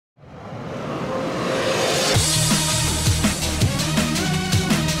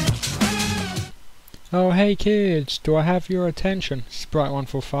Oh hey kids, do I have your attention? Sprite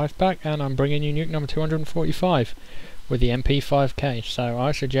 145 back, and I'm bringing you Nuke number 245 with the MP5K. So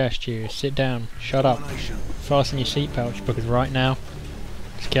I suggest you sit down, shut up, fasten your seatbelts, because right now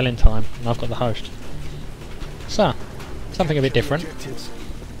it's killing time and I've got the host. So, something a bit different.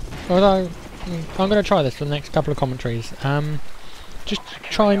 Although I'm going to try this for the next couple of commentaries. Just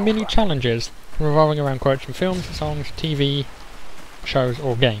try mini challenges revolving around quotes from films, songs, TV shows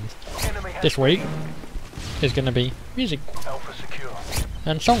or games. This week is going to be music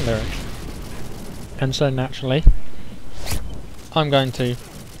and song lyrics, and so naturally I'm going to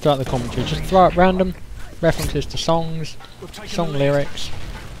throughout the commentary just throw out random references to songs, song lyrics,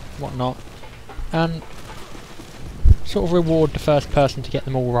 whatnot, and sort of reward the first person to get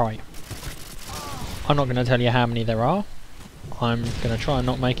them all right. I'm not going to tell you how many there are. I'm going to try and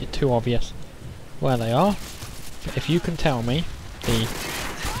not make it too obvious where they are, but if you can tell me the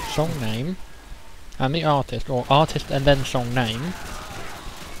song name and the artist, or artist and then song name,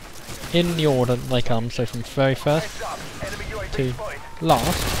 in the order that they come, so from very first to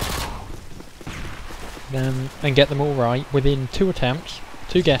last, and get them all right within 2 attempts,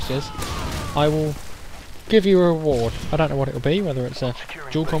 2 guesses, I will give you a reward. I don't know what it will be, whether it's a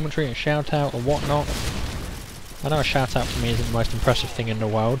dual commentary, a shout out, or whatnot. I know a shout out for me isn't the most impressive thing in the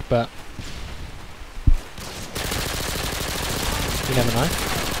world, but you never know.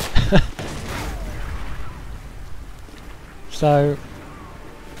 So,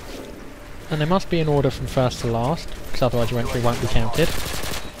 and they must be in order from first to last, because otherwise your entry won't be counted.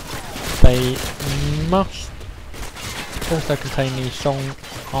 They must also contain the song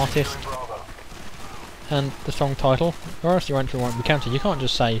artist and the song title, or else your entry won't be counted. You can't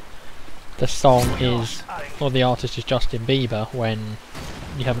just say the song is, or the artist is Justin Bieber when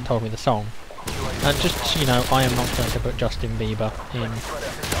you haven't told me the song. And just so you know, I am not going to put Justin Bieber in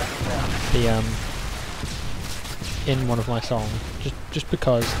the in one of my songs, just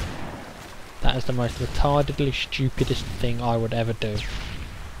because that is the most retardedly stupidest thing I would ever do.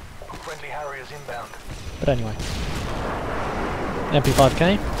 But anyway,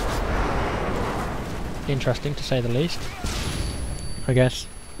 MP5K, interesting to say the least. I guess,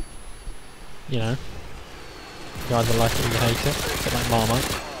 you know, you either like it or you hate it, a bit like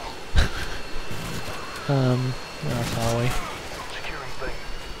Marmite. Where else are we?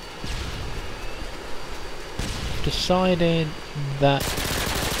 Decided that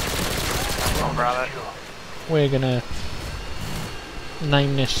we're gonna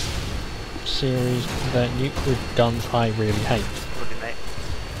name this series the Nuke with Guns I Really Hate.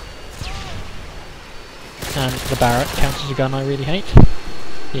 And the Barrett counts as a gun I really hate.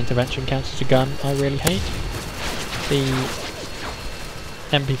 The Intervention counts as a gun I really hate. The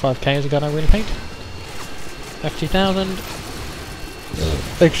MP5K is a gun I really hate. F2000,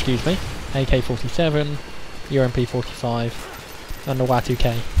 excuse me, AK-47, UMP-45, and the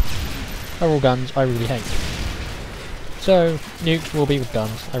Mw2 are all guns I really hate. So, nukes will be with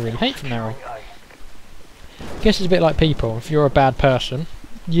guns I really hate from now on. I guess it's a bit like people. If you're a bad person,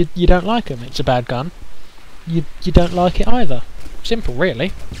 you don't like them. It's a bad gun. You don't like it either. Simple,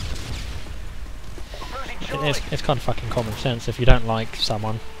 really. It's kind of fucking common sense. If you don't like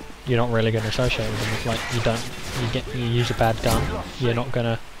someone, you're not really going to associate with them. It's like you use a bad gun, you're not going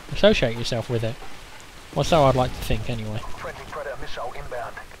to associate yourself with it. Well, so I'd like to think, anyway.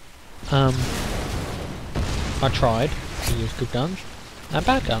 I tried to use good guns and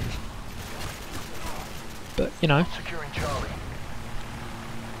bad guns, but you know,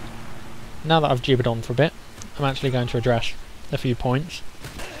 now that I've gibbered on for a bit, I'm actually going to address a few points,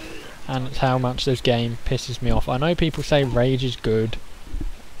 and it's how much this game pisses me off. I know people say rage is good,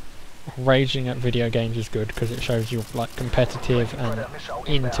 raging at video games is good because it shows you're like competitive and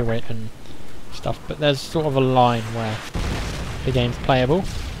into it and stuff, but there's sort of a line where the game's playable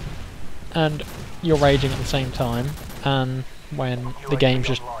and you're raging at the same time, and when the game's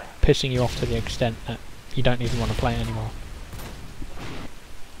just pissing you off to the extent that you don't even want to play it anymore.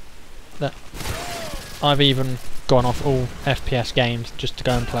 That I've even gone off all FPS games just to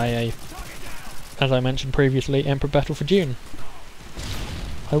go and play a, as I mentioned previously, Emperor Battle for June.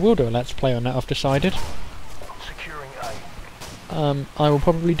 I will do a Let's Play on that, I've decided. I will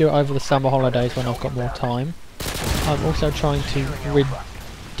probably do it over the summer holidays when I've got more time. I'm also trying to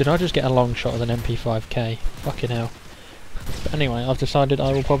did I just get a long shot of an MP5K? Fucking hell. But anyway, I've decided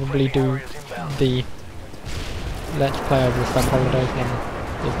I will probably do the Let's Play over the summer holidays when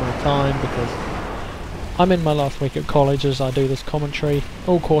there's more time, because I'm in my last week at college as I do this commentary.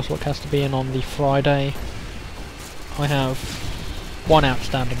 All coursework has to be in on the Friday. I have one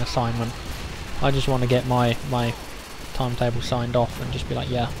outstanding assignment. I just want to get my timetable signed off and just be like,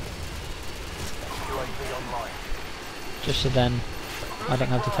 yeah, just so then I don't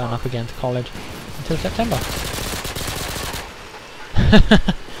have to turn up again to college until September.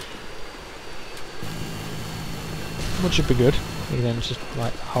 Which should be good, because then it's just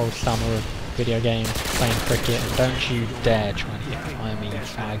like the whole summer of video games, playing cricket, and don't you dare try and hit fire me, you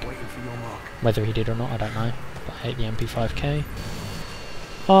fag. Whether he did or not, I don't know, but I hate the MP5K.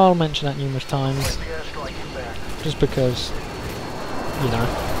 I'll mention that numerous times, just because, you know,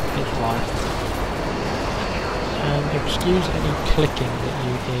 it's life. And excuse any clicking that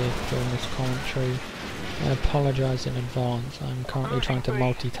you hear during this commentary. I apologise in advance, I'm currently trying to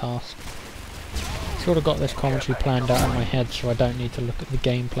multitask. Sort of got this commentary planned out in my head, so I don't need to look at the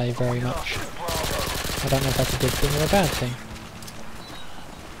gameplay very much. I don't know if that's a good thing or a bad thing.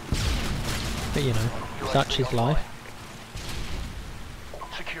 But you know, such is life.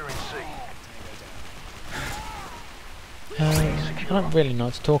 I don't really know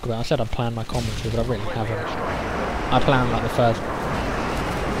what to talk about. I said I planned my commentary, but I really haven't. I planned like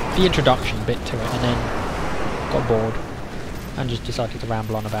the introduction bit to it, and then got bored and just decided to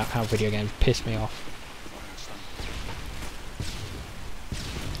ramble on about how video games piss me off.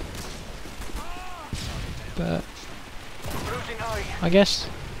 But I guess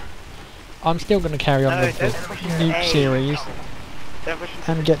I'm still going to carry on with the Nuke series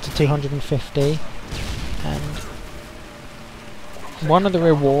and get to 250, and one of the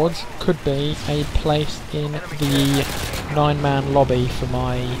rewards could be a place in the 9-man lobby for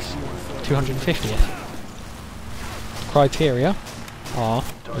my 250th. Criteria are: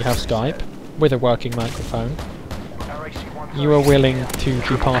 you have Skype with a working microphone, you are willing to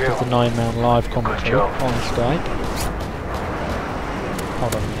be part of the 9-man live commentary on Skype.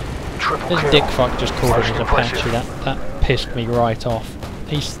 Hold on a minute. This dickfuck just called it as Apache. That pissed me right off.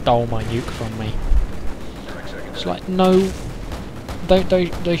 He stole my nuke from me. It's like, no,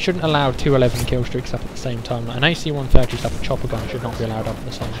 they shouldn't allow 2 11 kill streaks up at the same time. Like, an AC-130 stuff, a chopper gun should not be allowed up at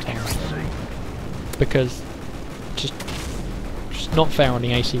the same time. Because just not fair on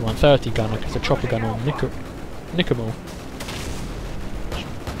the AC-130 gunner, because the chopper gun will nickable.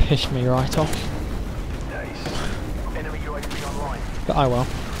 Pissed me right off. But I will.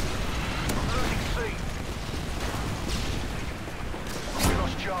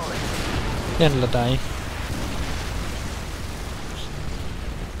 At the end of the day,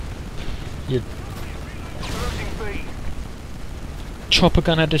 your chopper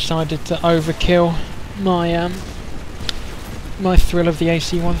gunner decided to overkill my my thrill of the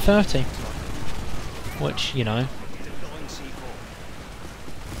AC-130, which, you know,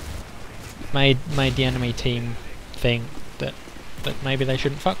 made the enemy team think that maybe they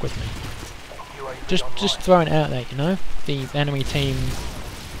shouldn't fuck with me. Just throwing it out there, you know, the enemy team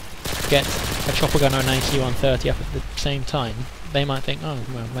gets a chopper gunner and an AC-130 up at the same time, they might think, oh,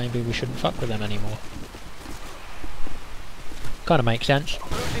 well, maybe we shouldn't fuck with them anymore. Kind of makes sense.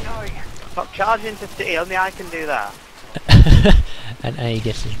 Stop charging to steal me, I can do that. And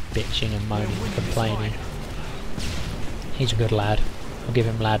Aegis is bitching and moaning and complaining. He's a good lad. I'll give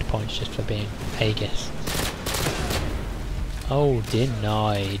him lad points just for being Aegis. Oh,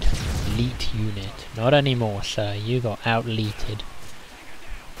 denied. Leet unit. Not anymore, sir. You got out-leeted.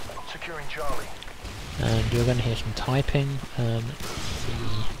 Securing Charlie. And you're going to hear some typing. Let's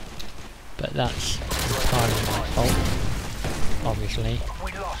see. But that's entirely my fault, obviously.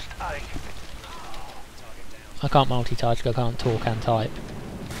 We lost A. I can't multitask, I can't talk and type.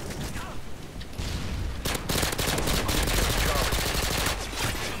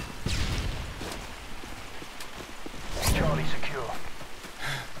 Charlie secure.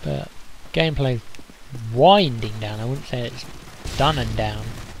 But gameplay's winding down. I wouldn't say it's done and down.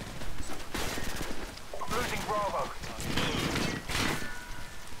 Losing Bravo.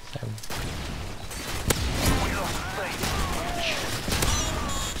 So We lost C.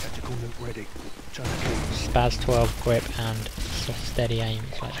 Tactical nuke ready. Spaz 12 grip and steady aim.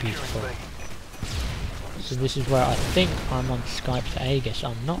 It's like beautiful. So this is where I think I'm on Skype to Aegis.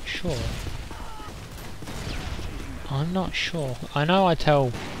 I'm not sure. I'm not sure. I know I tell.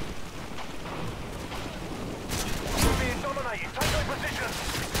 We're being dominated. Take their position.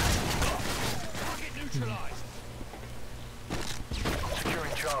 Target neutralized.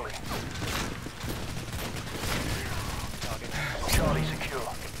 Securing Charlie. Charlie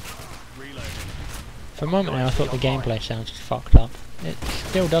secure. Reloading. For a moment now I thought the gameplay sounds just fucked up. It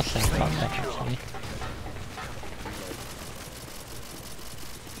still does sound fucked up actually.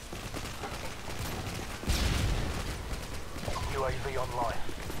 UAV online.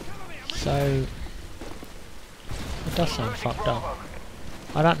 So it does sound fucked up.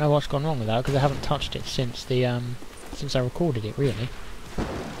 I don't know what's gone wrong with that because I haven't touched it since the since I recorded it really. We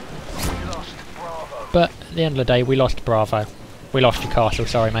lost Bravo. But at the end of the day, we lost Bravo. We lost your castle,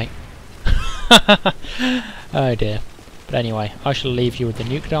 sorry mate. Oh dear. But anyway, I shall leave you with the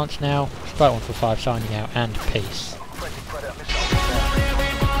nuke dance now. Sprite145 signing out, and peace.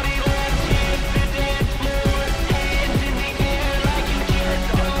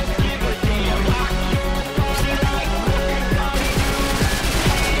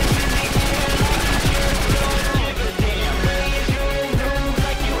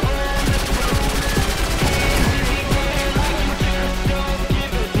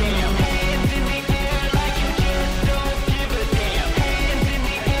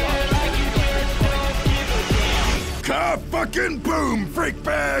 Fucking boom, freak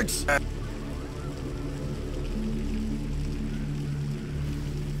bags!